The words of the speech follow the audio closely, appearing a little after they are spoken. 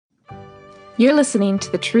You're listening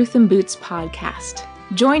to the Truth in Boots podcast.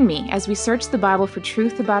 Join me as we search the Bible for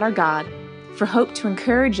truth about our God, for hope to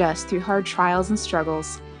encourage us through hard trials and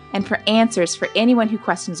struggles, and for answers for anyone who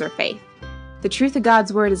questions our faith. The truth of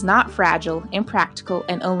God's Word is not fragile, impractical,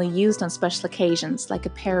 and only used on special occasions like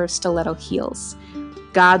a pair of stiletto heels.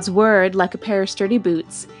 God's Word, like a pair of sturdy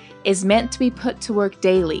boots, is meant to be put to work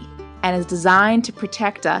daily and is designed to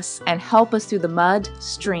protect us and help us through the mud,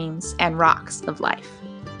 streams, and rocks of life.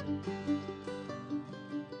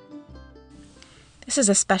 This is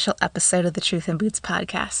a special episode of the Truth in Boots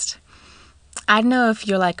podcast. I don't know if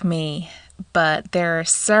you're like me, but there are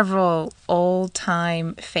several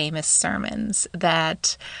old-time famous sermons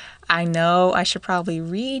that I know I should probably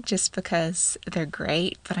read just because they're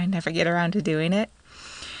great, but I never get around to doing it.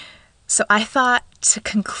 So I thought to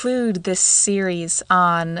conclude this series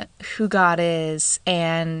on who God is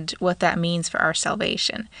and what that means for our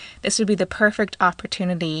salvation, this would be the perfect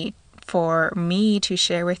opportunity for me to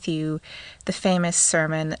share with you the famous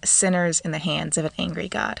sermon, Sinners in the Hands of an Angry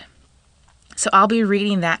God. So I'll be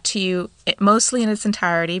reading that to you mostly in its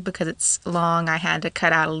entirety because it's long. I had to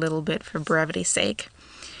cut out a little bit for brevity's sake.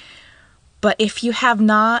 But if you have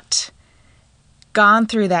not gone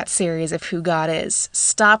through that series of who God is,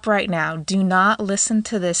 stop right now. Do not listen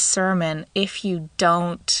to this sermon if you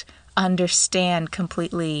don't understand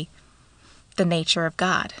completely the nature of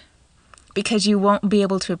God, because you won't be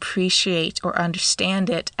able to appreciate or understand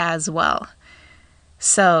it as well.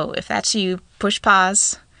 So if that's you, push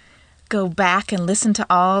pause, go back and listen to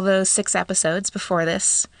all those 6 episodes before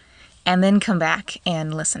this, and then come back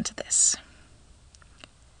and listen to this.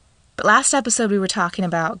 But last episode we were talking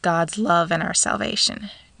about God's love and our salvation.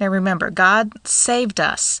 Now remember, God saved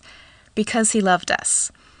us because He loved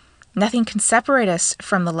us. Nothing can separate us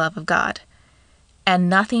from the love of God. And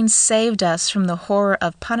nothing saved us from the horror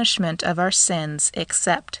of punishment of our sins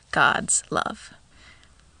except God's love.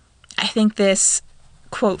 I think this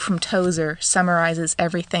quote from Tozer summarizes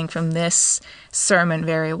everything from this sermon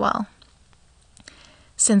very well.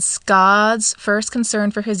 Since God's first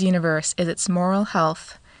concern for His universe is its moral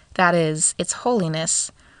health, that is, its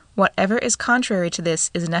holiness, whatever is contrary to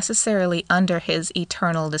this is necessarily under His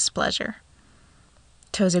eternal displeasure.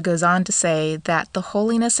 Tozer goes on to say that the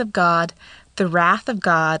holiness of God, the wrath of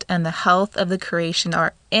God, and the health of the creation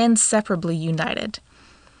are inseparably united.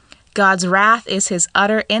 God's wrath is His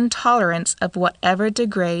utter intolerance of whatever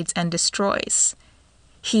degrades and destroys.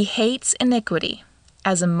 He hates iniquity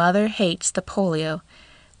as a mother hates the polio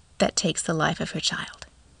that takes the life of her child.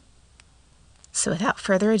 So without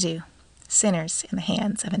further ado, Sinners in the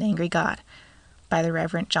Hands of an Angry God by the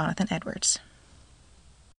Reverend Jonathan Edwards.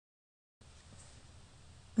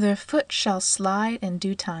 Their foot shall slide in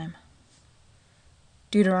due time.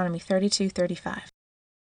 Deuteronomy 32:35.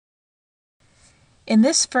 In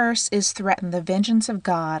this verse is threatened the vengeance of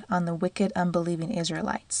God on the wicked, unbelieving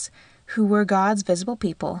Israelites, who were God's visible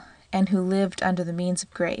people and who lived under the means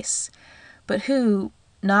of grace, but who,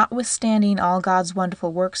 notwithstanding all God's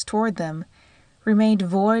wonderful works toward them, remained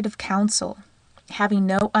void of counsel, having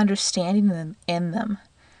no understanding in them.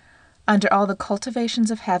 Under all the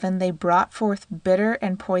cultivations of heaven they brought forth bitter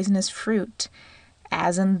and poisonous fruit,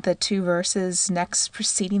 as in the 2 verses next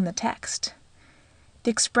preceding the text. The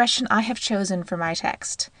expression I have chosen for my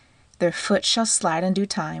text, their foot shall slide in due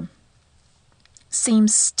time,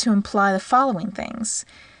 seems to imply the following things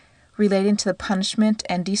relating to the punishment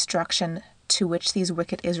and destruction to which these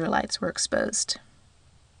wicked Israelites were exposed.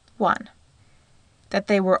 1. That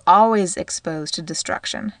they were always exposed to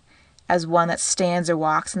destruction, as one that stands or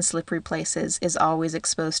walks in slippery places is always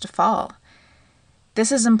exposed to fall.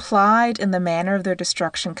 This is implied in the manner of their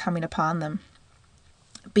destruction coming upon them,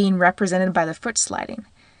 being represented by the foot sliding.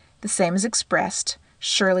 The same is expressed,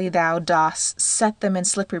 surely thou dost set them in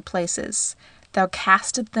slippery places. Thou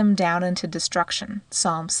castest them down into destruction.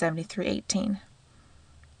 Psalm 73:18.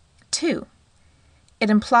 2. It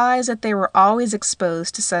implies that they were always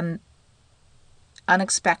exposed to some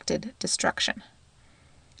unexpected destruction.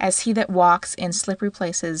 As he that walks in slippery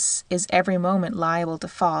places is every moment liable to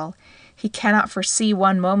fall, he cannot foresee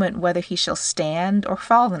one moment whether he shall stand or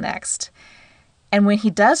fall the next. And when he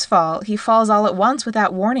does fall, he falls all at once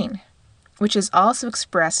without warning, which is also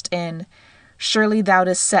expressed in, surely thou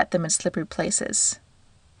dost set them in slippery places.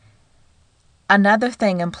 Another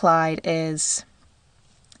thing implied is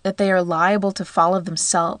that they are liable to fall of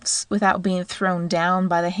themselves without being thrown down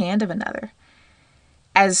by the hand of another,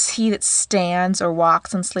 as he that stands or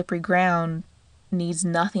walks on slippery ground needs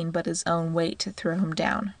nothing but his own weight to throw him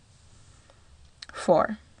down.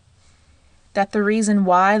 4. That the reason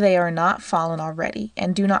why they are not fallen already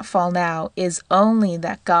and do not fall now is only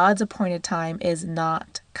that God's appointed time is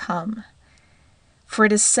not come. For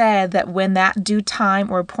it is said that when that due time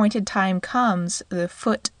or appointed time comes, the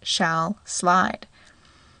foot shall slide.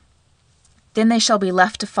 Then they shall be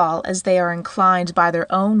left to fall as they are inclined by their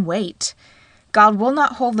own weight. God will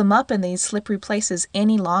not hold them up in these slippery places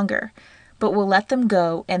any longer, but will let them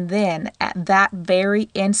go, and then, at that very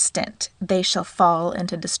instant, they shall fall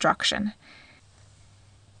into destruction.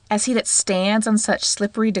 As he that stands on such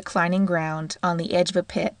slippery declining ground on the edge of a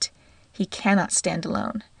pit, he cannot stand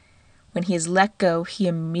alone. When he is let go, he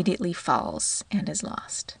immediately falls and is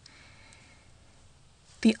lost.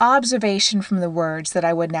 The observation from the words that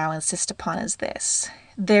I would now insist upon is this: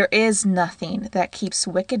 there is nothing that keeps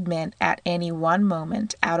wicked men at any one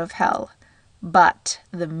moment out of hell but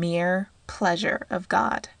the mere pleasure of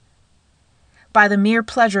God. By the mere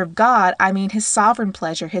pleasure of God, I mean his sovereign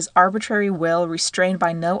pleasure, his arbitrary will, restrained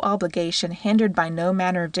by no obligation, hindered by no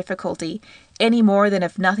manner of difficulty, any more than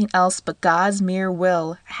if nothing else but God's mere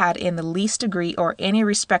will had in the least degree or any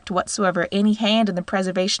respect whatsoever any hand in the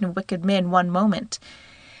preservation of wicked men one moment.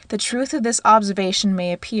 The truth of this observation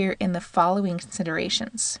may appear in the following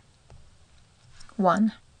considerations.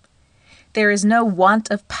 1. There is no want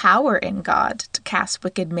of power in God to cast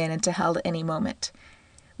wicked men into hell at any moment.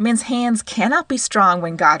 Men's hands cannot be strong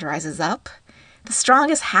when God rises up. The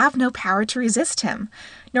strongest have no power to resist him,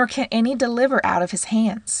 nor can any deliver out of his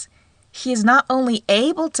hands. He is not only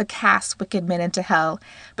able to cast wicked men into hell,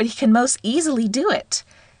 but he can most easily do it.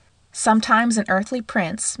 Sometimes an earthly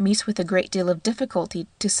prince meets with a great deal of difficulty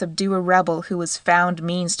to subdue a rebel who has found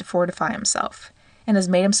means to fortify himself, and has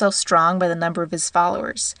made himself strong by the number of his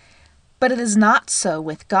followers. But it is not so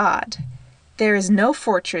with God. There is no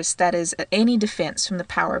fortress that is at any defense from the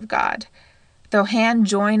power of God. Though hand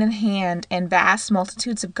join in hand and vast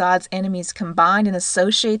multitudes of God's enemies combine and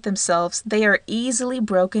associate themselves, they are easily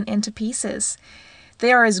broken into pieces.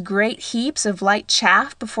 They are as great heaps of light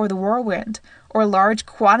chaff before the whirlwind, or large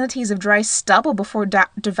quantities of dry stubble before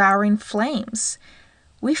devouring flames.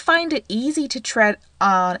 We find it easy to tread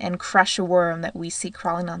on and crush a worm that we see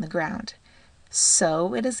crawling on the ground.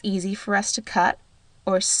 So it is easy for us to cut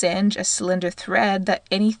or singe a slender thread that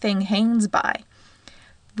anything hangs by.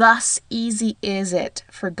 Thus easy is it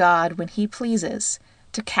for God, when he pleases,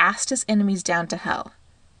 to cast his enemies down to hell.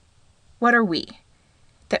 What are we,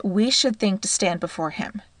 that we should think to stand before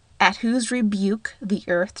him, at whose rebuke the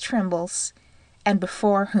earth trembles, and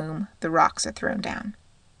before whom the rocks are thrown down?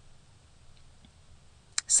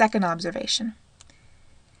 Second observation.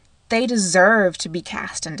 They deserve to be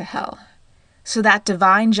cast into hell, so that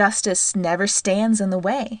divine justice never stands in the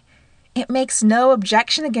way. It makes no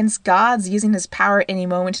objection against God's using his power at any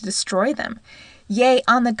moment to destroy them. Yea,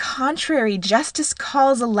 on the contrary, justice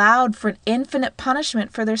calls aloud for an infinite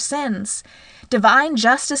punishment for their sins. Divine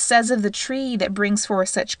justice says of the tree that brings forth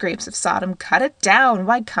such grapes of Sodom, "Cut it down,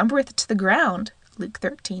 why cumbereth it to the ground?" Luke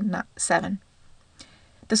 13:7.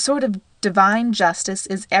 The sword of divine justice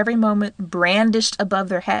is every moment brandished above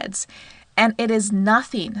their heads, and it is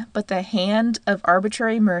nothing but the hand of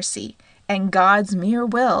arbitrary mercy and God's mere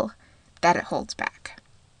will that it holds back.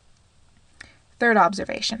 Third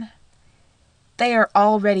observation. They are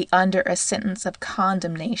already under a sentence of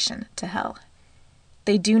condemnation to hell.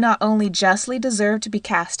 They do not only justly deserve to be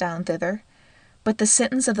cast down thither, but the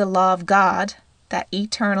sentence of the law of God, that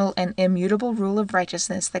eternal and immutable rule of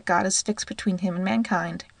righteousness that God has fixed between him and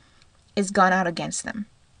mankind, is gone out against them,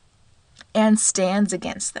 and stands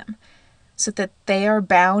against them, so that they are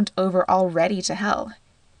bound over already to hell.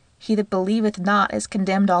 He that believeth not is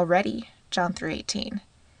condemned already, John 3:18.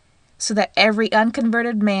 So that every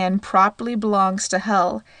unconverted man properly belongs to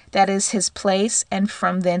hell. That is his place, and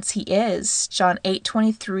from thence he is, John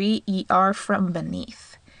 8:23, ye are from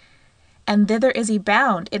beneath. And thither is he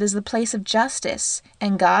bound. It is the place of justice,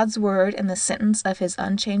 and God's word and the sentence of his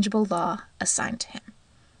unchangeable law assigned to him.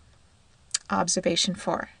 Observation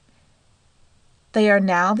 4. They are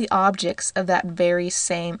now the objects of that very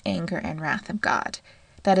same anger and wrath of God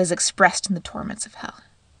that is expressed in the torments of hell.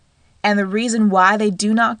 And the reason why they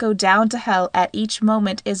do not go down to hell at each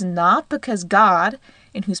moment is not because God,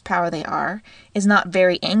 in whose power they are, is not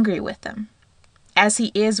very angry with them, as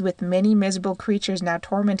he is with many miserable creatures now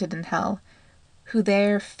tormented in hell, who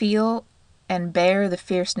there feel and bear the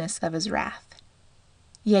fierceness of his wrath.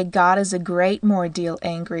 Yea, God is a great more deal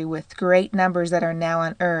angry with great numbers that are now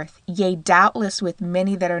on earth, yea, doubtless with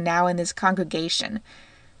many that are now in this congregation,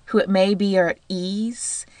 who it may be are at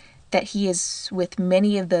ease, that he is with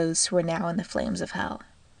many of those who are now in the flames of hell.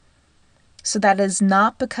 So that it is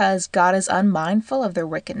not because God is unmindful of their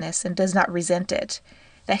wickedness and does not resent it,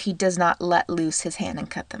 that he does not let loose his hand and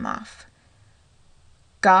cut them off.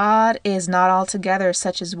 God is not altogether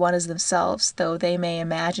such as one as themselves, though they may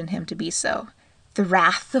imagine him to be so. The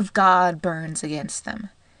wrath of God burns against them.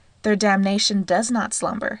 Their damnation does not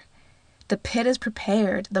slumber. The pit is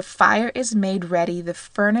prepared, the fire is made ready, the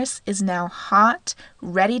furnace is now hot,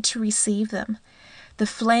 ready to receive them. The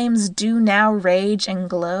flames do now rage and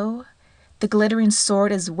glow. The glittering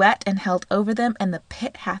sword is wet and held over them, and the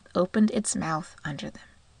pit hath opened its mouth under them.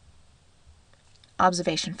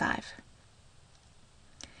 Observation 5.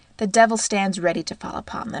 The devil stands ready to fall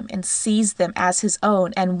upon them and seize them as his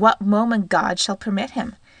own, and what moment God shall permit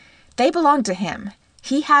him. They belong to him.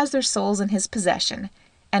 He has their souls in his possession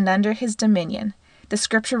and under his dominion. The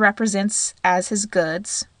scripture represents as his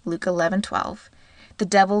goods, Luke 11:12. The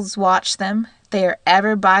devils watch them. They are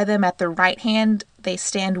ever by them at the right hand. They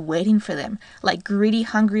stand waiting for them. Like greedy,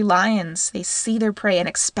 hungry lions, they see their prey and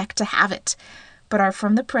expect to have it, but are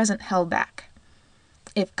from the present held back.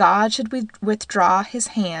 If God should withdraw his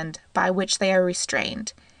hand by which they are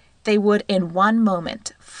restrained, they would in one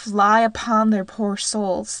moment fly upon their poor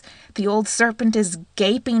souls. The old serpent is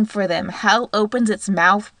gaping for them. Hell opens its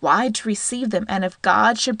mouth wide to receive them, and if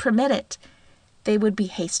God should permit it, they would be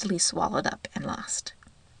hastily swallowed up and lost.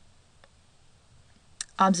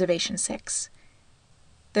 Observation 6.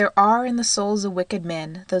 There are in the souls of wicked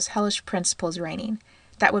men those hellish principles reigning,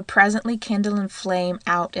 that would presently kindle and flame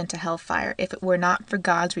out into hellfire if it were not for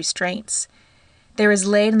God's restraints. There is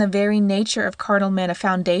laid in the very nature of carnal men a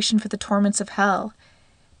foundation for the torments of hell.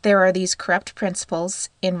 There are these corrupt principles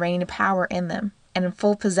in reigning power in them, and in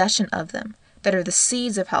full possession of them, that are the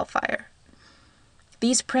seeds of hellfire.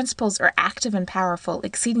 These principles are active and powerful,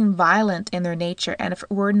 exceeding violent in their nature, and if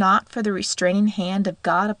it were not for the restraining hand of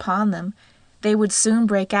God upon them, they would soon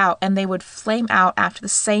break out, and they would flame out after the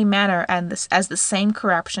same manner as the same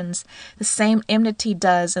corruptions, the same enmity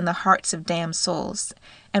does in the hearts of damned souls,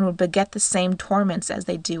 and would beget the same torments as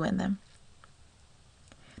they do in them.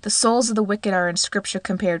 The souls of the wicked are in Scripture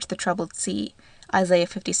compared to the troubled sea, Isaiah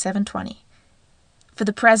 57:20. For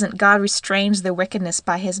the present, God restrains their wickedness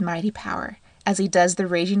by his mighty power, as he does the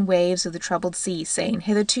raging waves of the troubled sea, saying,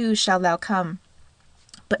 Hitherto shalt thou come,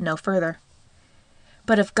 but no further.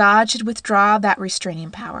 But if God should withdraw that restraining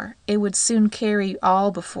power, it would soon carry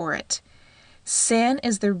all before it. Sin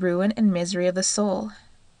is the ruin and misery of the soul.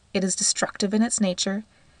 It is destructive in its nature,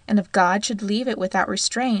 and if God should leave it without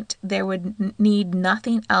restraint, there would need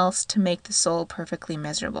nothing else to make the soul perfectly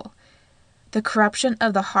miserable. The corruption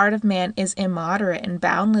of the heart of man is immoderate and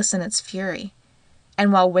boundless in its fury.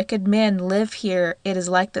 And while wicked men live here, it is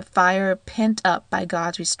like the fire pent up by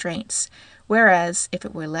God's restraints, whereas, if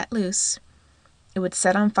it were let loose, it would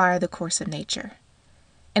set on fire the course of nature.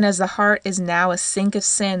 And as the heart is now a sink of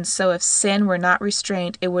sin, so if sin were not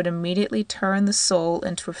restrained, it would immediately turn the soul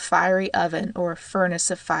into a fiery oven or a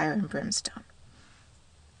furnace of fire and brimstone.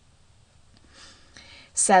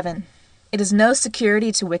 7. It is no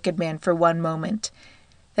security to wicked men for one moment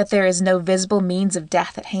that there is no visible means of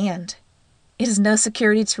death at hand. It is no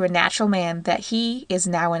security to a natural man that he is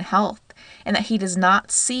now in health, and that he does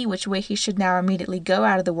not see which way he should now immediately go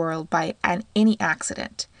out of the world by any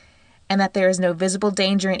accident, and that there is no visible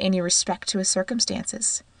danger in any respect to his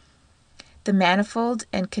circumstances. The manifold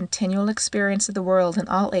and continual experience of the world in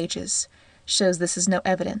all ages shows this is no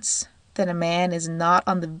evidence that a man is not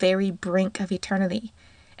on the very brink of eternity,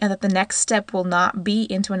 and that the next step will not be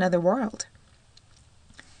into another world.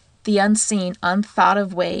 The unseen, unthought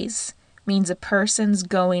of ways means a person's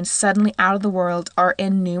going suddenly out of the world are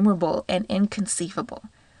innumerable and inconceivable.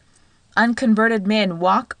 Unconverted men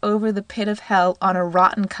walk over the pit of hell on a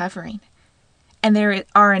rotten covering, and there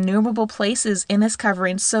are innumerable places in this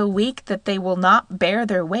covering so weak that they will not bear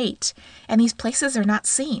their weight, and these places are not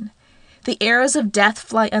seen. The arrows of death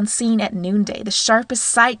fly unseen at noonday. The sharpest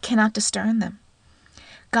sight cannot discern them.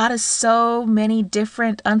 God has so many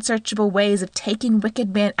different, unsearchable ways of taking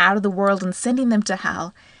wicked men out of the world and sending them to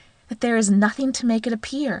hell, that there is nothing to make it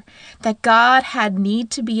appear that God had need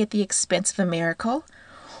to be at the expense of a miracle,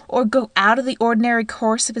 or go out of the ordinary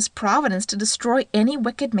course of his providence to destroy any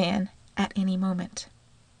wicked man at any moment.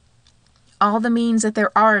 All the means that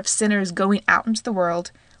there are of sinners going out into the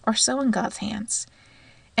world are so in God's hands,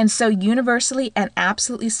 and so universally and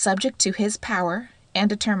absolutely subject to his power and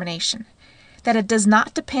determination, that it does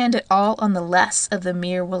not depend at all on the less of the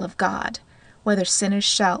mere will of God, whether sinners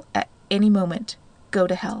shall at any moment go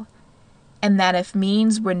to hell, and that if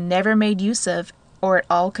means were never made use of, or at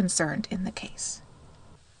all concerned in the case.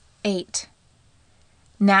 8.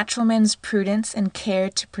 Natural men's prudence and care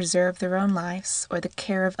to preserve their own lives, or the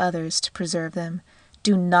care of others to preserve them,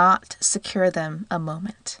 do not secure them a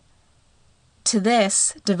moment. To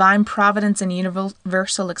this, divine providence and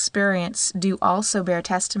universal experience do also bear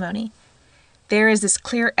testimony. there is this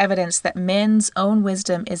clear evidence that men's own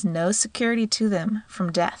wisdom is no security to them from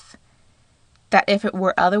death. That if it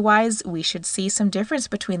were otherwise, we should see some difference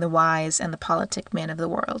between the wise and the politic men of the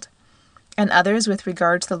world, and others with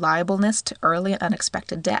regard to the liableness to early and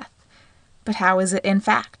unexpected death. But how is it in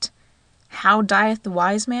fact? How dieth the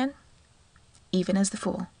wise man? Even as the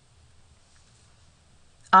fool.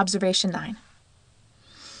 Observation 9.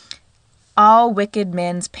 All wicked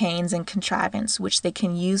men's pains and contrivance which they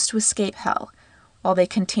can use to escape hell, while they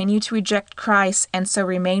continue to reject Christ and so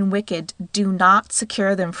remain wicked, do not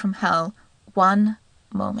secure them from hell one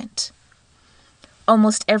moment.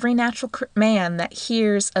 Almost every natural man that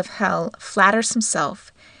hears of hell flatters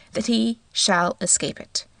himself that he shall escape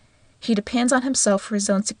it. He depends on himself for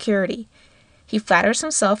his own security. He flatters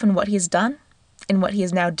himself in what he has done, in what he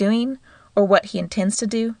is now doing, or what he intends to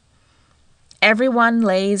do. Everyone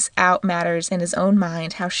lays out matters in his own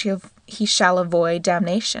mind how he shall avoid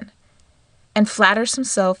damnation, and flatters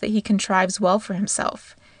himself that he contrives well for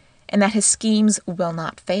himself, and that his schemes will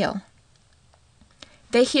not fail.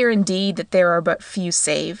 They hear indeed that there are but few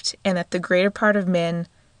saved, and that the greater part of men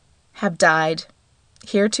have died,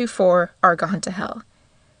 heretofore are gone to hell.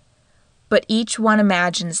 But each one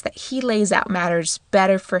imagines that he lays out matters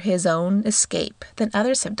better for his own escape than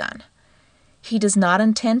others have done. He does not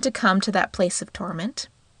intend to come to that place of torment.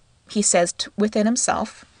 He says within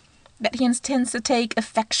himself that he intends to take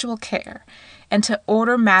effectual care, and to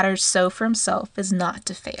order matters so for himself as not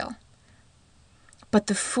to fail. But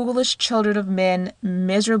the foolish children of men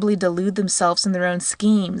miserably delude themselves in their own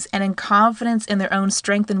schemes, and in confidence in their own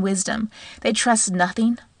strength and wisdom, they trust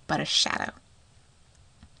nothing but a shadow.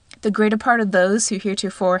 The greater part of those who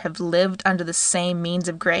heretofore have lived under the same means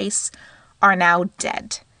of grace are now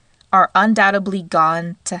dead, are undoubtedly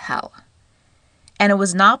gone to hell. And it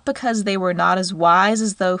was not because they were not as wise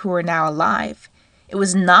as those who are now alive. It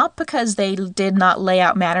was not because they did not lay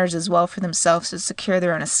out matters as well for themselves to secure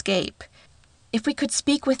their own escape. If we could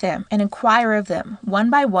speak with them and inquire of them,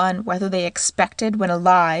 one by one, whether they expected when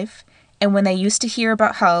alive, and when they used to hear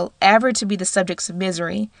about hell, ever to be the subjects of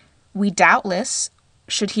misery, we doubtless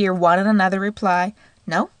should hear one and another reply,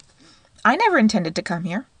 "No, I never intended to come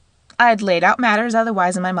here. I had laid out matters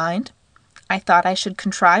otherwise in my mind. I thought I should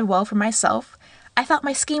contrive well for myself. I thought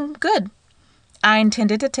my scheme good. I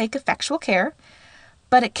intended to take effectual care,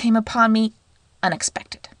 but it came upon me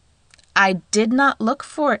unexpected. I did not look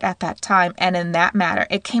for it at that time, and in that matter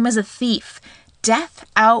it came as a thief. Death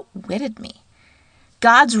outwitted me.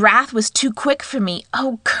 God's wrath was too quick for me.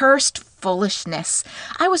 Oh, cursed foolishness!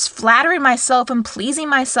 I was flattering myself and pleasing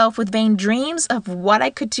myself with vain dreams of what I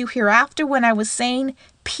could do hereafter when I was saying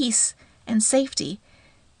peace and safety.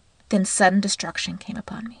 Then sudden destruction came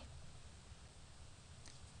upon me."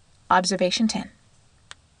 Observation 10.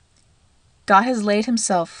 God has laid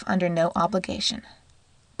himself under no obligation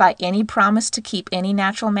by any promise to keep any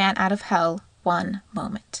natural man out of hell one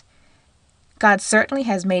moment. God certainly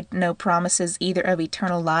has made no promises either of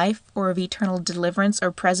eternal life or of eternal deliverance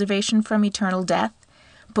or preservation from eternal death,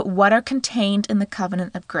 but what are contained in the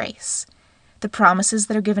covenant of grace, the promises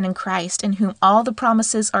that are given in Christ, in whom all the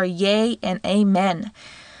promises are yea and amen.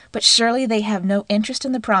 But surely they have no interest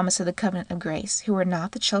in the promise of the covenant of grace, who are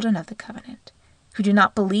not the children of the covenant, who do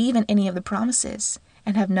not believe in any of the promises,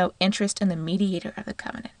 and have no interest in the mediator of the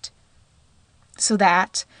covenant. So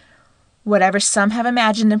that, whatever some have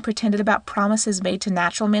imagined and pretended about promises made to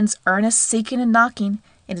natural men's earnest seeking and knocking,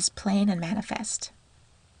 it is plain and manifest.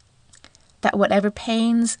 That whatever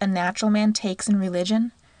pains a natural man takes in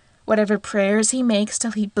religion, whatever prayers he makes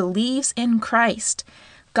till he believes in Christ,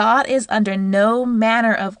 God is under no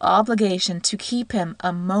manner of obligation to keep him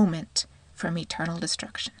a moment from eternal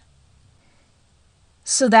destruction.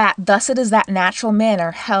 So that thus it is that natural men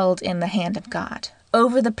are held in the hand of God,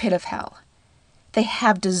 over the pit of hell. They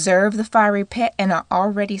have deserved the fiery pit and are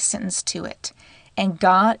already sentenced to it, and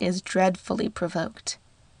God is dreadfully provoked.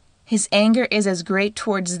 His anger is as great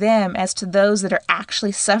towards them as to those that are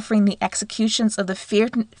actually suffering the executions of the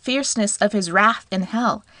fierceness of his wrath in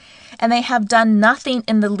hell, and they have done nothing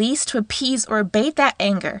in the least to appease or abate that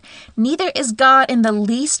anger. Neither is God in the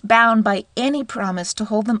least bound by any promise to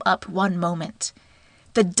hold them up one moment.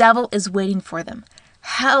 The devil is waiting for them.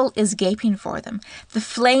 Hell is gaping for them. The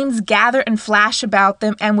flames gather and flash about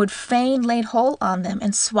them and would fain lay hold on them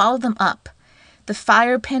and swallow them up. The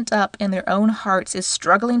fire pent up in their own hearts is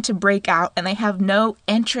struggling to break out, and they have no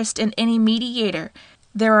interest in any mediator.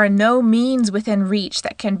 There are no means within reach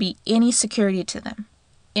that can be any security to them.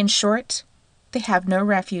 In short, they have no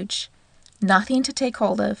refuge, nothing to take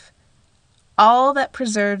hold of. All that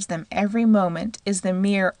preserves them every moment is the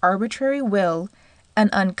mere arbitrary will, an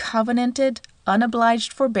uncovenanted,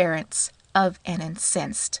 unobliged forbearance of an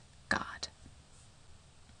incensed God.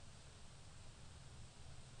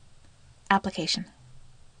 Application.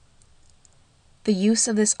 The use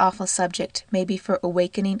of this awful subject may be for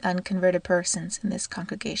awakening unconverted persons in this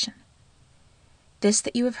congregation. This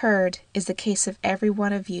that you have heard is the case of every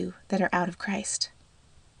one of you that are out of Christ.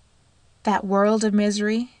 That world of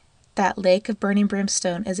misery, that lake of burning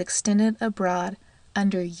brimstone is extended abroad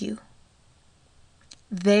under you.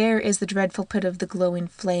 There is the dreadful pit of the glowing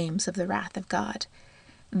flames of the wrath of God.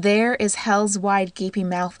 There is hell's wide gaping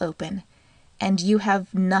mouth open, and you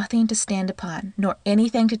have nothing to stand upon, nor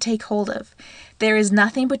anything to take hold of. There is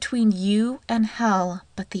nothing between you and hell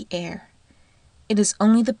but the air. It is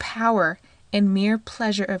only the power and mere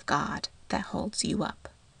pleasure of God that holds you up.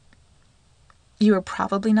 You are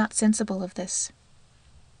probably not sensible of this.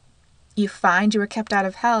 You find you are kept out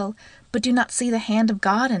of hell, but do not see the hand of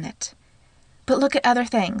God in it. But look at other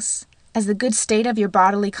things, as the good state of your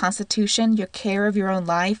bodily constitution, your care of your own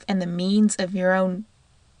life, and the means of your own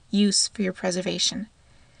use for your preservation.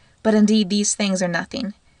 But indeed these things are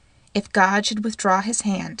nothing. If God should withdraw his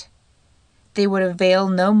hand, they would avail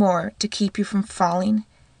no more to keep you from falling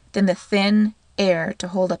than the thin air to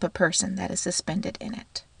hold up a person that is suspended in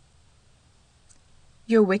it.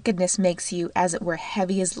 Your wickedness makes you, as it were,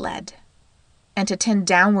 heavy as lead, and to tend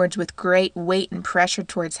downwards with great weight and pressure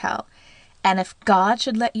towards hell. And if God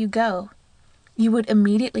should let you go, you would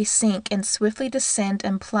immediately sink and swiftly descend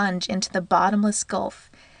and plunge into the bottomless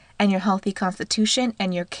gulf, and your healthy constitution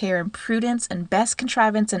and your care and prudence and best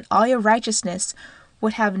contrivance and all your righteousness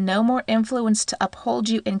would have no more influence to uphold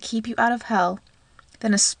you and keep you out of hell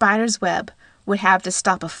than a spider's web would have to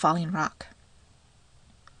stop a falling rock.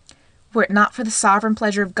 Were it not for the sovereign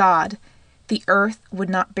pleasure of God, the earth would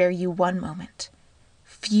not bear you one moment.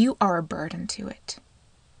 Few are a burden to it.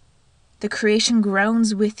 The creation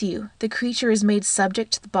groans with you. The creature is made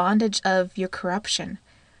subject to the bondage of your corruption,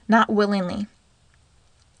 not willingly.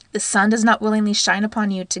 The sun does not willingly shine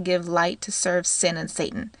upon you to give light to serve sin and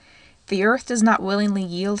Satan. The earth does not willingly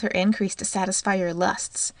yield her increase to satisfy your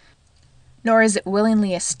lusts, nor is it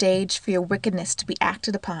willingly a stage for your wickedness to be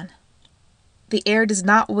acted upon. The air does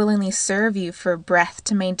not willingly serve you for breath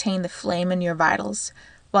to maintain the flame in your vitals,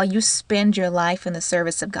 while you spend your life in the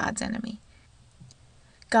service of God's enemy.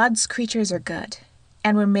 God's creatures are good,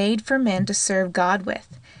 and were made for men to serve God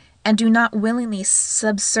with, and do not willingly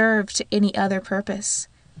subserve to any other purpose,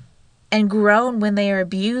 and groan when they are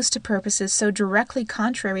abused to purposes so directly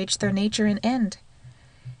contrary to their nature and end.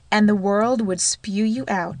 And the world would spew you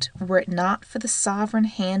out, were it not for the sovereign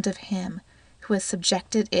hand of him who has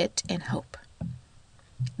subjected it in hope.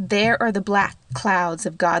 There are the black clouds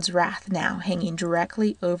of God's wrath now hanging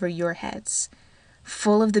directly over your heads,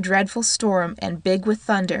 full of the dreadful storm and big with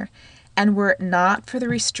thunder, and were it not for the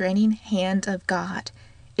restraining hand of God,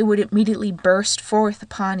 it would immediately burst forth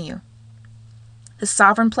upon you. The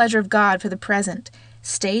sovereign pleasure of God for the present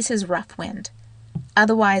stays his rough wind.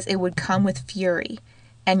 Otherwise it would come with fury,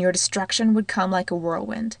 and your destruction would come like a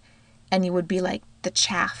whirlwind, and you would be like the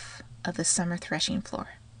chaff of the summer threshing floor.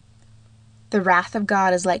 The wrath of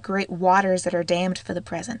God is like great waters that are dammed for the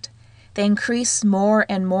present. They increase more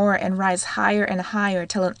and more and rise higher and higher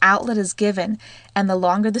till an outlet is given, and the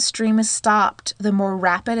longer the stream is stopped, the more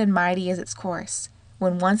rapid and mighty is its course.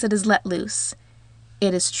 When once it is let loose,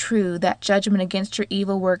 it is true that judgment against your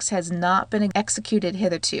evil works has not been executed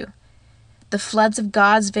hitherto. The floods of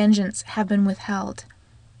God's vengeance have been withheld,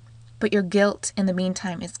 but your guilt in the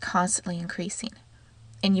meantime is constantly increasing,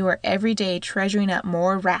 and you are every day treasuring up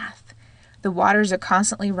more wrath. The waters are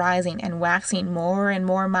constantly rising and waxing more and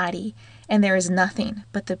more mighty, and there is nothing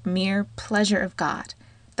but the mere pleasure of God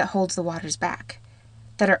that holds the waters back,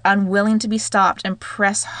 that are unwilling to be stopped and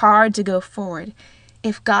press hard to go forward.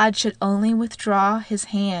 If God should only withdraw his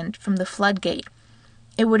hand from the floodgate,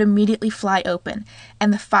 it would immediately fly open,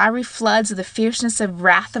 and the fiery floods of the fierceness of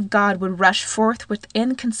wrath of God would rush forth with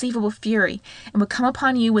inconceivable fury, and would come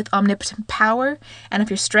upon you with omnipotent power, and if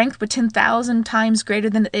your strength were 10,000 times greater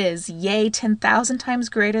than it is, yea, 10,000 times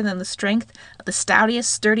greater than the strength of the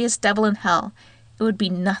stoutest, sturdiest devil in hell, it would be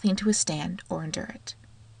nothing to withstand or endure it.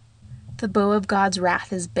 The bow of God's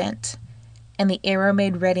wrath is bent, and the arrow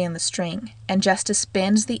made ready on the string, and justice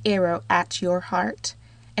bends the arrow at your heart,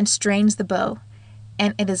 and strains the bow,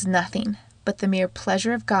 and it is nothing but the mere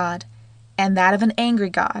pleasure of God, and that of an angry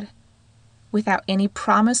God, without any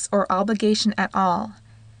promise or obligation at all,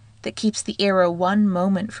 that keeps the arrow one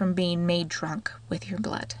moment from being made drunk with your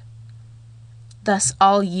blood. Thus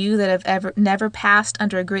all you that have never passed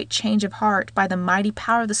under a great change of heart by the mighty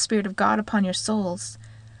power of the Spirit of God upon your souls,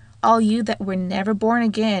 all you that were never born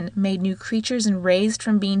again, made new creatures and raised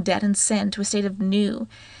from being dead in sin to a state of new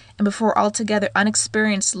and before altogether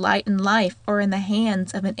unexperienced light and life are in the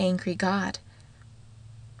hands of an angry God.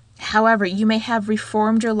 However, you may have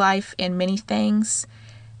reformed your life in many things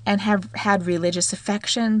and have had religious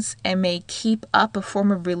affections and may keep up a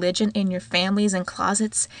form of religion in your families and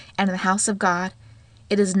closets and in the house of God.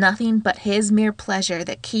 It is nothing but His mere pleasure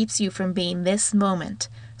that keeps you from being this moment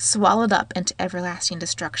swallowed up into everlasting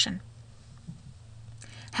destruction.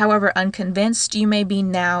 However unconvinced you may be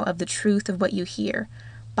now of the truth of what you hear,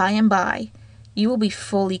 by and by you will be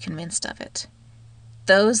fully convinced of it.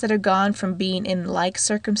 Those that are gone from being in like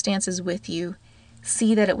circumstances with you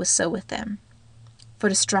see that it was so with them. For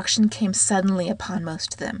destruction came suddenly upon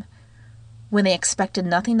most of them, when they expected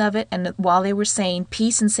nothing of it, and while they were saying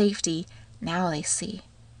peace and safety, now they see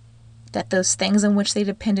that those things on which they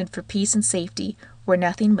depended for peace and safety were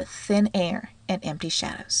nothing but thin air and empty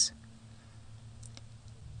shadows.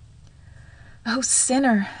 O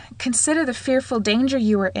sinner, consider the fearful danger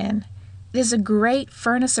you are in. It is a great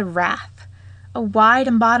furnace of wrath, a wide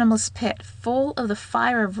and bottomless pit full of the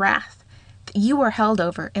fire of wrath that you are held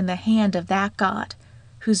over in the hand of that God,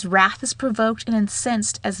 whose wrath is provoked and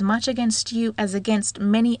incensed as much against you as against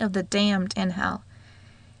many of the damned in hell.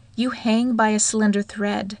 You hang by a slender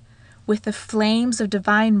thread, with the flames of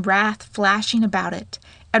divine wrath flashing about it,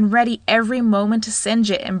 and ready every moment to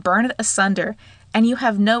singe it and burn it asunder, and you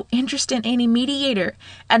have no interest in any mediator,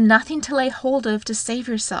 and nothing to lay hold of to save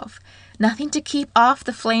yourself, nothing to keep off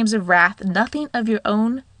the flames of wrath, nothing of your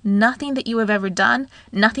own, nothing that you have ever done,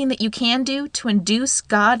 nothing that you can do to induce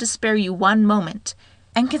God to spare you one moment.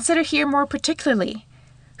 And consider here more particularly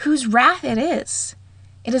whose wrath it is.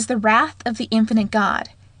 It is the wrath of the infinite God.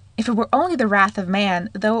 If it were only the wrath of man,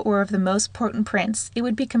 though it were of the most potent prince, it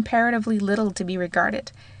would be comparatively little to be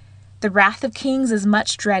regarded. The wrath of kings is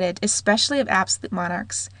much dreaded, especially of absolute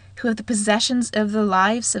monarchs, who have the possessions of the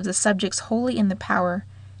lives of the subjects wholly in the power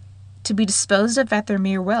to be disposed of at their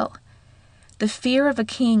mere will. The fear of a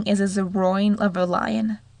king is as the roaring of a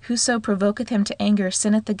lion. Whoso provoketh him to anger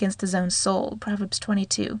sinneth against his own soul. Proverbs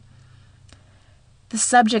 22. The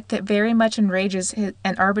subject that very much enrages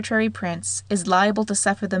an arbitrary prince is liable to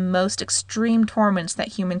suffer the most extreme torments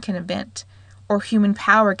that human can invent, or human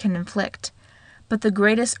power can inflict. But the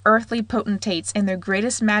greatest earthly potentates in their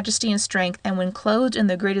greatest majesty and strength, and when clothed in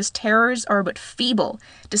their greatest terrors, are but feeble,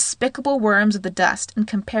 despicable worms of the dust in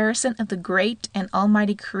comparison of the great and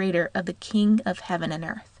almighty Creator of the King of heaven and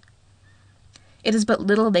earth. It is but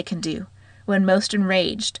little they can do, when most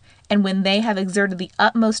enraged, and when they have exerted the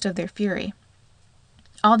utmost of their fury.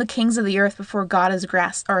 All the kings of the earth before God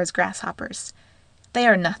are as grasshoppers. They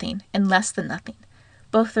are nothing, and less than nothing.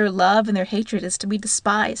 Both their love and their hatred is to be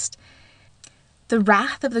despised. The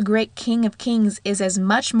wrath of the great King of kings is as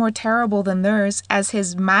much more terrible than theirs as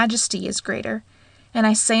His majesty is greater. And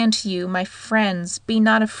I say unto you, my friends, be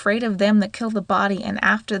not afraid of them that kill the body, and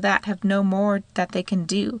after that have no more that they can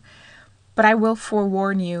do. But I will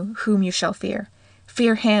forewarn you whom you shall fear.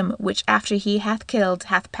 Fear him which after he hath killed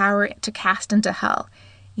hath power to cast into hell.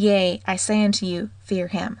 Yea, I say unto you, fear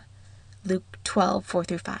him. Luke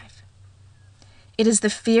 12:4-5. It is the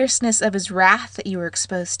fierceness of his wrath that you are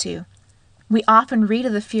exposed to. We often read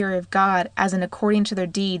of the fury of God as in according to their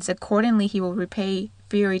deeds, accordingly he will repay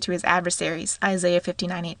fury to his adversaries. Isaiah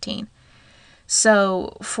 59:18.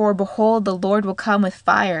 So, for behold, the Lord will come with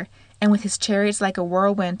fire, and with his chariots like a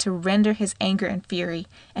whirlwind, to render his anger and fury,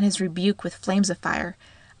 and his rebuke with flames of fire.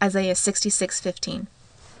 Isaiah 66:15.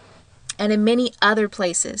 And in many other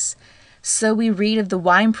places. So we read of the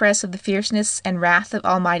winepress of the fierceness and wrath of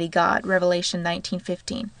Almighty God. Revelation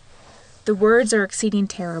 19:15. The words are exceeding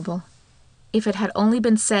terrible. If it had only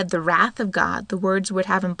been said the wrath of God, the words would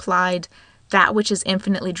have implied that which is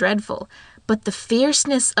infinitely dreadful. But the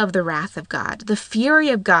fierceness of the wrath of God, the fury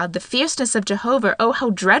of God, the fierceness of Jehovah, oh, how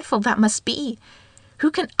dreadful that must be!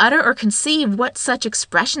 Who can utter or conceive what such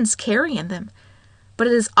expressions carry in them? But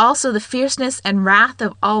it is also the fierceness and wrath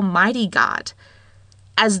of Almighty God,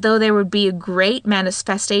 as though there would be a great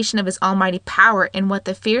manifestation of his almighty power in what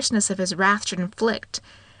the fierceness of his wrath should inflict,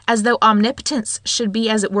 as though omnipotence should be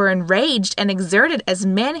as it were enraged and exerted as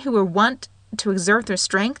men who were wont to exert their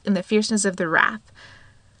strength in the fierceness of their wrath.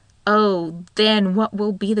 Oh, then what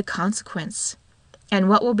will be the consequence? And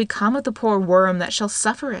what will become of the poor worm that shall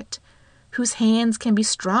suffer it? Whose hands can be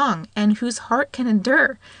strong, and whose heart can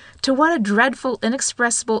endure? To what a dreadful,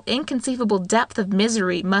 inexpressible, inconceivable depth of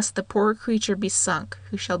misery must the poor creature be sunk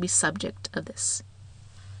who shall be subject of this.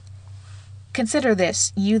 Consider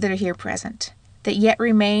this, you that are here present, that yet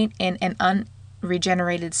remain in an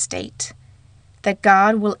unregenerated state. That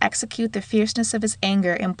God will execute the fierceness of his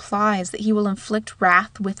anger implies that he will inflict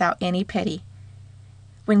wrath without any pity.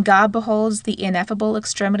 When God beholds the ineffable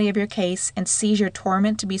extremity of your case and sees your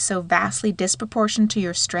torment to be so vastly disproportioned to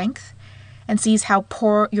your strength, and sees how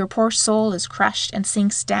your poor soul is crushed and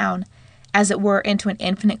sinks down, as it were, into an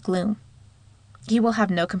infinite gloom, he will have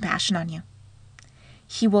no compassion on you.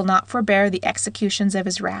 He will not forbear the executions of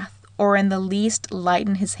his wrath, or in the least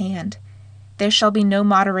lighten his hand. There shall be no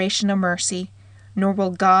moderation or mercy, nor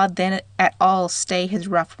will God then at all stay his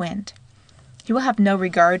rough wind. He will have no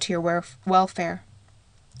regard to your welfare,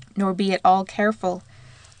 nor be at all careful,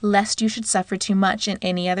 lest you should suffer too much in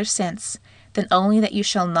any other sense than only that you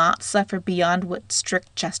shall not suffer beyond what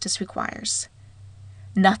strict justice requires.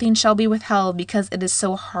 Nothing shall be withheld because it is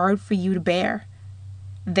so hard for you to bear.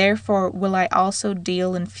 Therefore will I also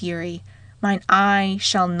deal in fury. Mine eye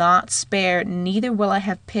shall not spare, neither will I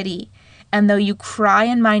have pity. And though you cry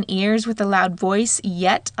in mine ears with a loud voice,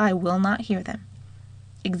 yet I will not hear them.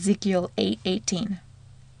 Ezekiel 8:18.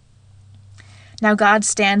 Now God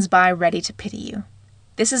stands by ready to pity you.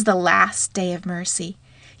 This is the last day of mercy.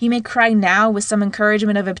 You may cry now with some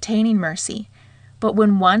encouragement of obtaining mercy, but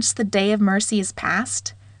when once the day of mercy is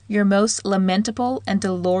past, your most lamentable and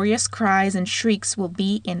dolorous cries and shrieks will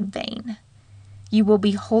be in vain. You will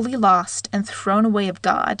be wholly lost and thrown away of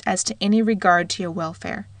God as to any regard to your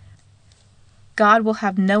welfare. God will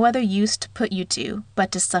have no other use to put you to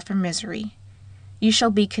but to suffer misery. You shall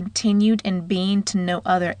be continued in being to no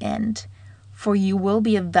other end, for you will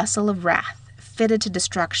be a vessel of wrath, fitted to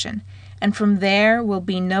destruction, and from there will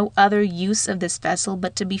be no other use of this vessel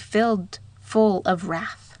but to be filled full of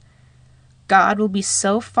wrath. God will be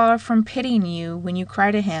so far from pitying you when you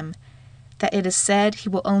cry to him that it is said he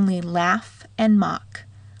will only laugh and mock.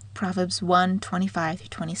 Proverbs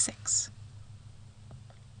 1:25-26.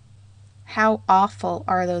 How awful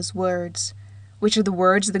are those words, which are the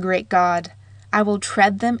words of the great God. I will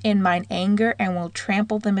tread them in mine anger and will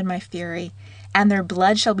trample them in my fury, and their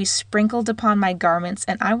blood shall be sprinkled upon my garments,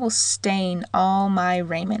 and I will stain all my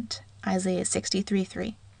raiment. Isaiah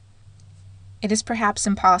 63:3. It is perhaps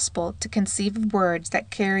impossible to conceive of words that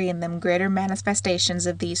carry in them greater manifestations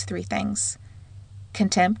of these three things: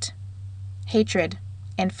 contempt, hatred,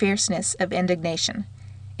 and fierceness of indignation.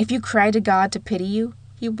 If you cry to God to pity you,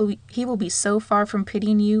 he will be so far from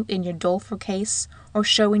pitying you in your doleful case, or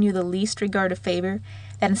showing you the least regard of favor,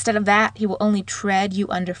 that instead of that he will only tread you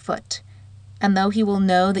underfoot. And though he will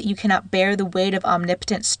know that you cannot bear the weight of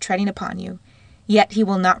omnipotence treading upon you, yet he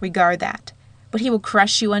will not regard that, but he will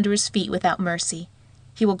crush you under his feet without mercy.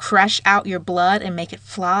 He will crush out your blood and make it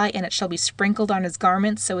fly, and it shall be sprinkled on his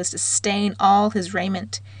garments so as to stain all his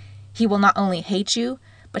raiment. He will not only hate you,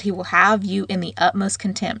 but he will have you in the utmost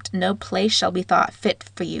contempt. No place shall be thought fit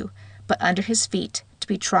for you, but under his feet to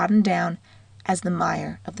be trodden down as the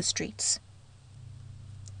mire of the streets.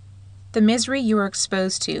 The misery you are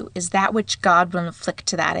exposed to is that which God will inflict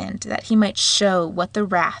to that end, that he might show what the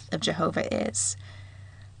wrath of Jehovah is.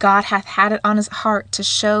 God hath had it on his heart to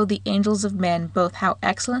show the angels of men both how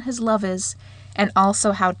excellent his love is, and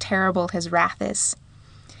also how terrible his wrath is.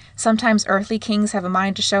 Sometimes earthly kings have a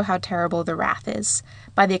mind to show how terrible the wrath is,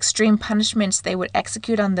 by the extreme punishments they would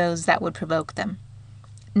execute on those that would provoke them.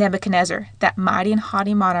 Nebuchadnezzar, that mighty and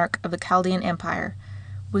haughty monarch of the Chaldean Empire,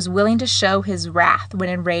 was willing to show his wrath when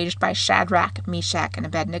enraged by Shadrach, Meshach, and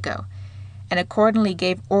Abednego, and accordingly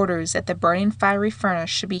gave orders that the burning fiery furnace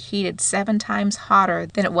should be heated 7 times hotter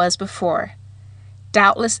than it was before.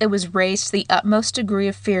 Doubtless it was raised to the utmost degree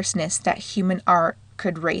of fierceness that human art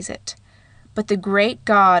could raise it. But the great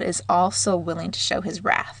God is also willing to show his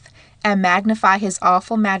wrath, and magnify his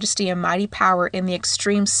awful majesty and mighty power in the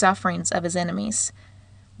extreme sufferings of his enemies.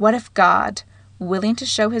 What if God, willing to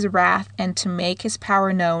show his wrath and to make his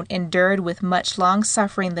power known, endured with much long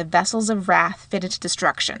suffering the vessels of wrath fitted to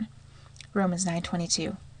destruction? Romans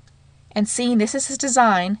 9:22. And seeing this is his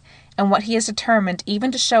design, and what he has determined,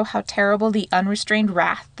 even to show how terrible the unrestrained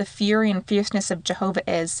wrath, the fury and fierceness of Jehovah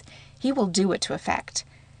is, he will do it to effect.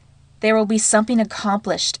 There will be something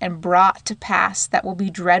accomplished and brought to pass that will be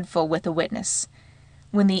dreadful with a witness.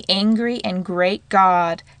 When the angry and great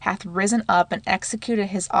God hath risen up and executed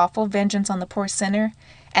his awful vengeance on the poor sinner,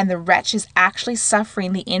 and the wretch is actually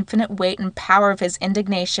suffering the infinite weight and power of his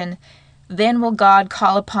indignation, then will God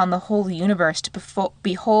call upon the whole universe to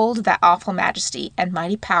behold that awful majesty and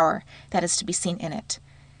mighty power that is to be seen in it.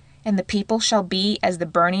 And the people shall be as the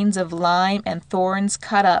burnings of lime and thorns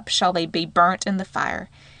cut up shall they be burnt in the fire.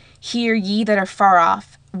 Hear ye that are far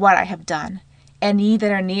off what I have done, and ye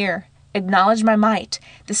that are near, acknowledge my might.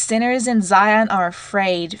 The sinners in Zion are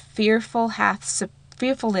afraid.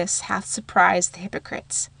 Fearfulness hath surprised the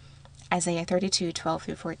hypocrites. Isaiah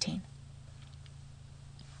 32:12-14.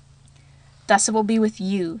 Thus it will be with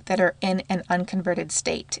you that are in an unconverted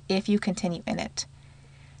state, if you continue in it.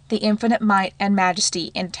 The infinite might and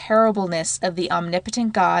majesty and terribleness of the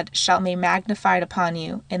omnipotent God shall be magnified upon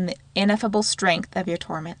you in the ineffable strength of your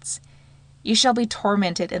torments. You shall be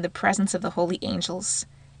tormented in the presence of the holy angels,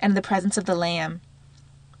 and in the presence of the Lamb.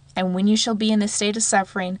 And when you shall be in this state of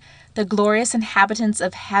suffering, the glorious inhabitants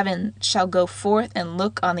of heaven shall go forth and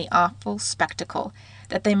look on the awful spectacle,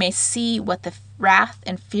 that they may see what the wrath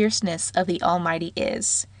and fierceness of the Almighty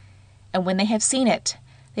is. And when they have seen it,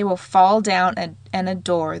 they will fall down and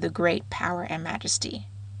adore the great power and majesty.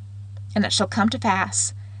 And it shall come to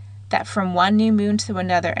pass that from one new moon to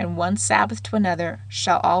another and one Sabbath to another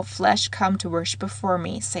shall all flesh come to worship before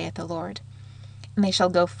me, saith the Lord. And they shall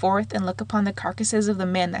go forth and look upon the carcasses of the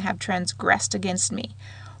men that have transgressed against me.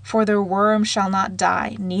 For their worm shall not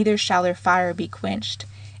die, neither shall their fire be quenched,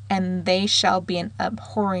 and they shall be an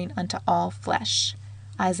abhorring unto all flesh.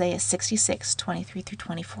 Isaiah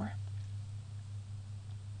 66:23-24.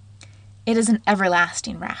 It is an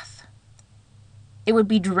everlasting wrath. It would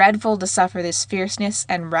be dreadful to suffer this fierceness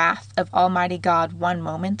and wrath of Almighty God one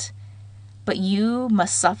moment, but you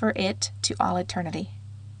must suffer it to all eternity.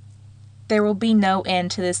 There will be no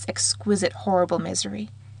end to this exquisite, horrible misery.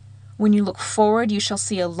 When you look forward, you shall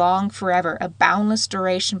see a long forever, a boundless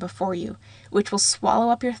duration before you, which will swallow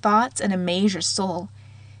up your thoughts and amaze your soul,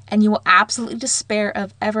 and you will absolutely despair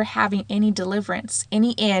of ever having any deliverance,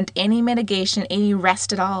 any end, any mitigation, any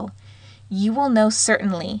rest at all. You will know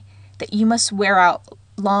certainly that you must wear out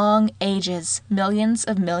long ages, millions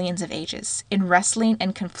of ages, in wrestling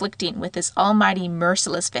and conflicting with this almighty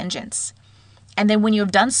merciless vengeance. And then when you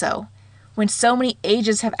have done so, when so many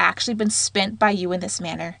ages have actually been spent by you in this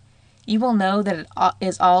manner, you will know that it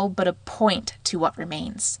is all but a point to what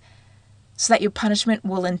remains, so that your punishment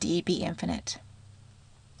will indeed be infinite.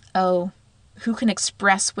 Oh, who can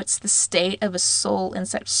express what the state of a soul in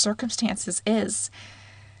such circumstances is?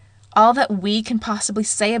 All that we can possibly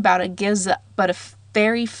say about it gives but a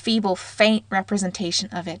very feeble, faint representation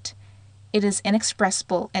of it. It is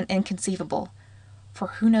inexpressible and inconceivable, for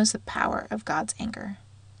who knows the power of God's anger?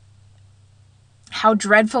 How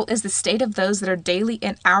dreadful is the state of those that are daily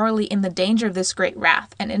and hourly in the danger of this great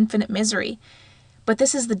wrath and infinite misery. But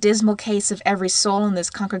this is the dismal case of every soul in this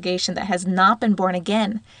congregation that has not been born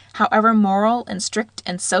again, however moral and strict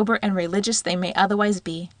and sober and religious they may otherwise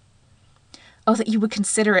be. Oh, that you would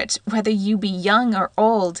consider it, whether you be young or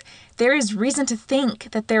old. There is reason to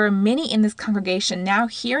think that there are many in this congregation now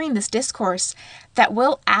hearing this discourse that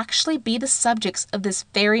will actually be the subjects of this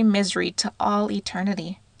very misery to all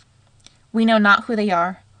eternity. We know not who they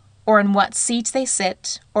are, or in what seats they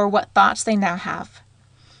sit, or what thoughts they now have.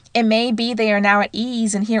 It may be they are now at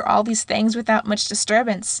ease and hear all these things without much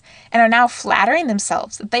disturbance, and are now flattering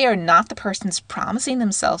themselves that they are not the persons promising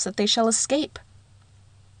themselves that they shall escape.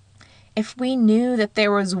 If we knew that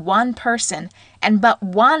there was one person, and but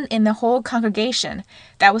one in the whole congregation,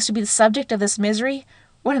 that was to be the subject of this misery,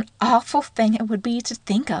 what an awful thing it would be to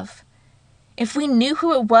think of. If we knew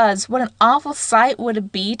who it was, what an awful sight would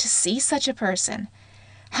it be to see such a person.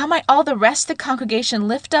 How might all the rest of the congregation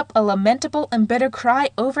lift up a lamentable and bitter cry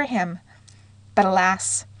over him? But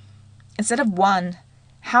alas, instead of one,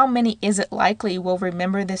 how many is it likely will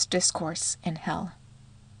remember this discourse in hell?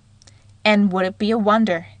 And would it be a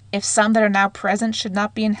wonder if some that are now present should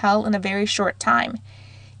not be in hell in a very short time,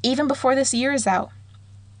 even before this year is out?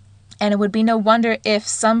 And it would be no wonder if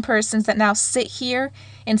some persons that now sit here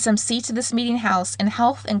in some seats of this meeting house in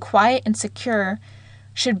health and quiet and secure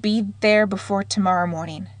should be there before tomorrow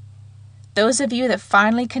morning. Those of you that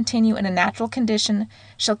finally continue in a natural condition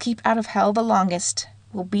shall keep out of hell the longest,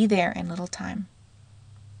 will be there in little time.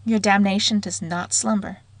 Your damnation does not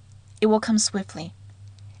slumber. It will come swiftly,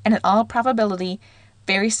 and in all probability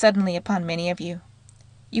very suddenly upon many of you.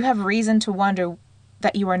 You have reason to wonder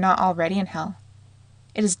that you are not already in hell.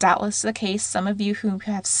 It is doubtless the case some of you who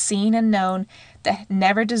have seen and known that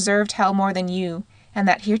never deserved hell more than you, and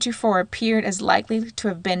that heretofore appeared as likely to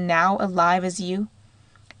have been now alive as you.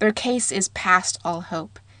 Their case is past all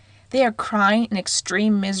hope. They are crying in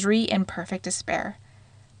extreme misery and perfect despair.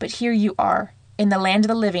 But here you are, in the land of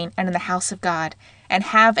the living and in the house of God, and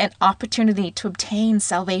have an opportunity to obtain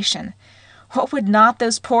salvation. What would not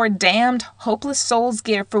those poor, damned, hopeless souls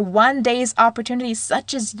give for one day's opportunity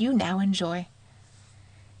such as you now enjoy?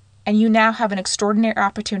 And you now have an extraordinary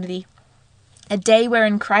opportunity, a day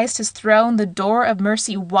wherein Christ has thrown the door of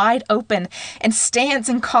mercy wide open and stands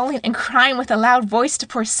and calling and crying with a loud voice to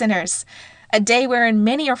poor sinners, a day wherein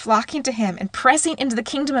many are flocking to him and pressing into the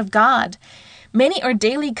kingdom of God. Many are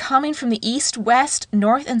daily coming from the east, west,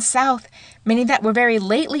 north, and south, many that were very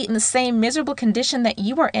lately in the same miserable condition that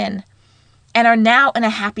you are in. and are now in a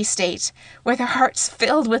happy state, with their hearts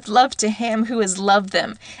filled with love to him who has loved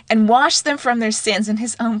them and washed them from their sins in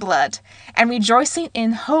his own blood, and rejoicing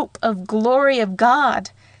in hope of glory of God.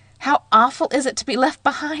 How awful is it to be left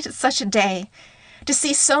behind at such a day, to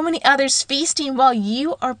see so many others feasting while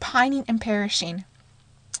you are pining and perishing,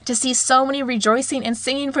 to see so many rejoicing and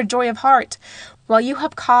singing for joy of heart, while you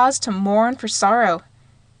have cause to mourn for sorrow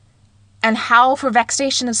and howl for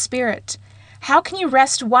vexation of spirit. How can you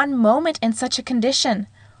rest one moment in such a condition?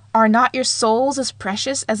 Are not your souls as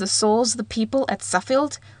precious as the souls of the people at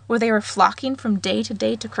Suffield, where they were flocking from day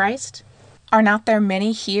to Christ? Are not there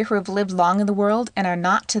many here who have lived long in the world and are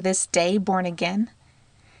not to this day born again?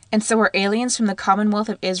 And so are aliens from the commonwealth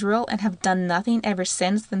of Israel, and have done nothing ever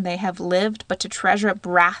since than they have lived but to treasure up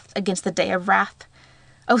wrath against the day of wrath.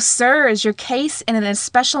 O sirs, your case in an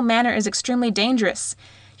especial manner is extremely dangerous.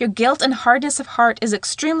 Your guilt and hardness of heart is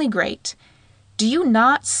extremely great. Do you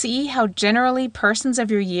not see how generally persons of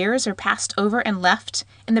your years are passed over and left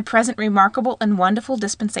in the present remarkable and wonderful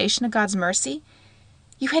dispensation of God's mercy?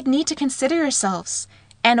 You had need to consider yourselves,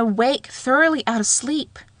 and awake thoroughly out of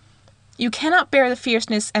sleep. You cannot bear the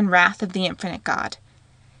fierceness and wrath of the infinite God.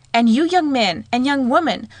 And you young men and young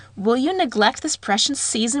women, will you neglect this precious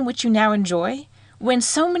season which you now enjoy, when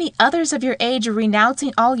so many others of your age are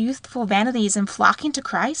renouncing all youthful vanities and flocking to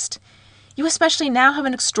Christ? You especially now have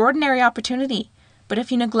an extraordinary opportunity, but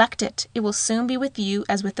if you neglect it, it will soon be with you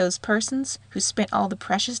as with those persons who spent all the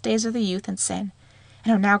precious days of their youth in sin,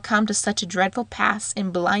 and are now come to such a dreadful pass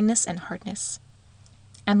in blindness and hardness.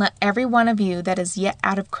 And let every one of you that is yet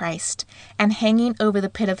out of Christ, and hanging over the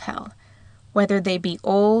pit of hell, whether they be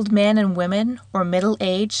old men and women, or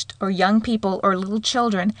middle-aged, or young people, or little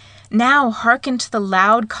children, now hearken to the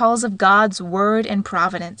loud calls of God's word and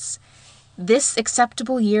providence. This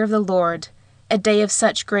acceptable year of the Lord, a day of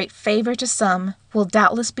such great favor to some, will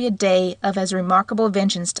doubtless be a day of as remarkable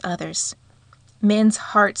vengeance to others. Men's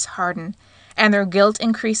hearts harden, and their guilt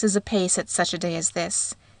increases apace at such a day as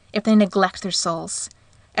this, if they neglect their souls.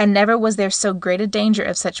 And never was there so great a danger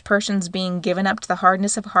of such persons being given up to the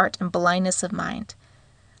hardness of heart and blindness of mind.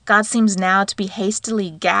 God seems now to be hastily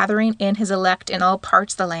gathering in his elect in all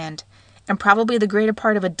parts of the land, and probably the greater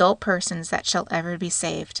part of adult persons that shall ever be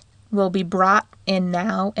saved will be brought in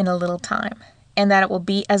now in a little time, and that it will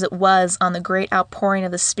be as it was on the great outpouring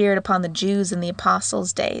of the Spirit upon the Jews in the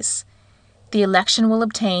apostles' days. The election will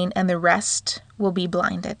obtain, and the rest will be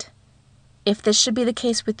blinded. If this should be the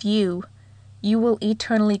case with you, you will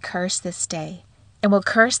eternally curse this day, and will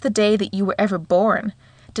curse the day that you were ever born,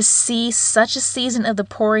 to see such a season of the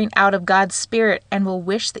pouring out of God's Spirit, and will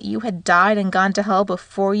wish that you had died and gone to hell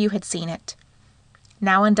before you had seen it.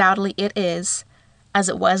 Now undoubtedly it is, as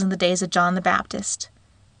it was in the days of John the Baptist.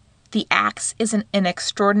 The axe is in an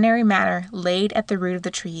extraordinary manner laid at the root of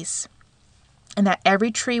the trees, and that every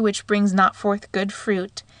tree which brings not forth good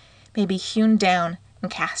fruit may be hewn down and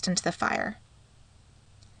cast into the fire.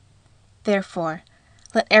 Therefore,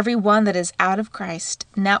 let every one that is out of Christ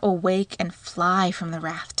now awake and fly from the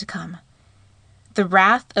wrath to come. The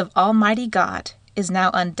wrath of Almighty God is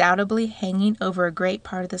now undoubtedly hanging over a great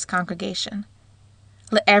part of this congregation.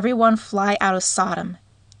 Let every one fly out of Sodom.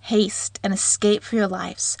 Haste and escape for your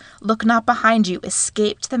lives. Look not behind you.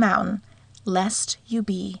 Escape to the mountain, lest you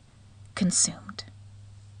be consumed.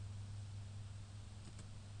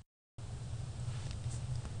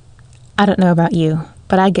 I don't know about you,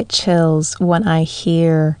 but I get chills when I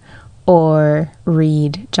hear or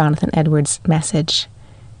read Jonathan Edwards' message.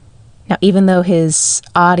 Now, even though his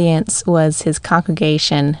audience was his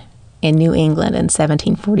congregation in New England in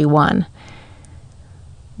 1741,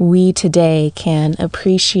 we today can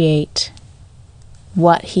appreciate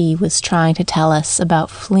what he was trying to tell us about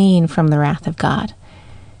fleeing from the wrath of God.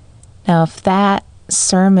 Now, if that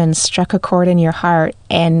sermon struck a chord in your heart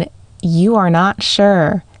and you are not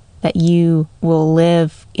sure that you will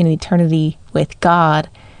live in eternity with God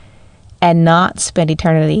and not spend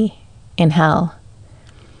eternity in hell,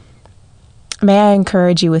 may I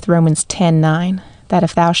encourage you with Romans 10:9, that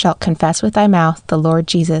if thou shalt confess with thy mouth the Lord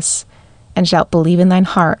Jesus, and shalt believe in thine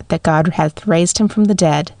heart that God hath raised him from the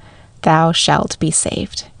dead, thou shalt be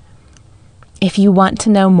saved. If you want to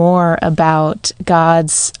know more about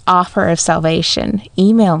God's offer of salvation,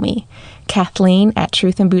 email me,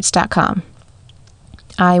 Kathleen@truthandboots.com.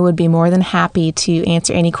 I would be more than happy to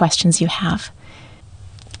answer any questions you have.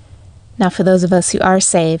 Now, for those of us who are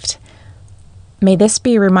saved, may this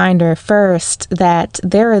be a reminder first that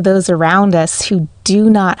there are those around us who do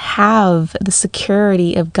not have the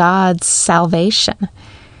security of God's salvation.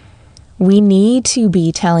 We need to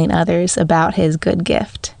be telling others about his good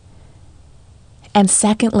gift. And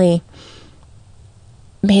secondly,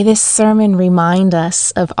 May this sermon remind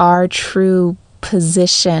us of our true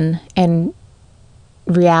position and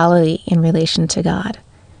reality in relation to God.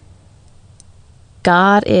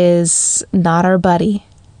 God is not our buddy.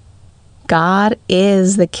 God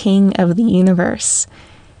is the King of the universe.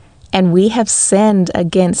 And we have sinned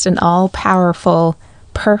against an all-powerful,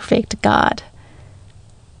 perfect God.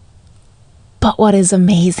 But what is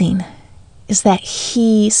amazing is that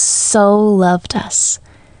He so loved us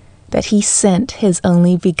that He sent His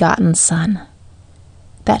only begotten Son,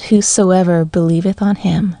 that whosoever believeth on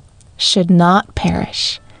Him should not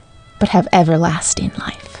perish, but have everlasting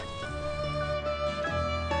life.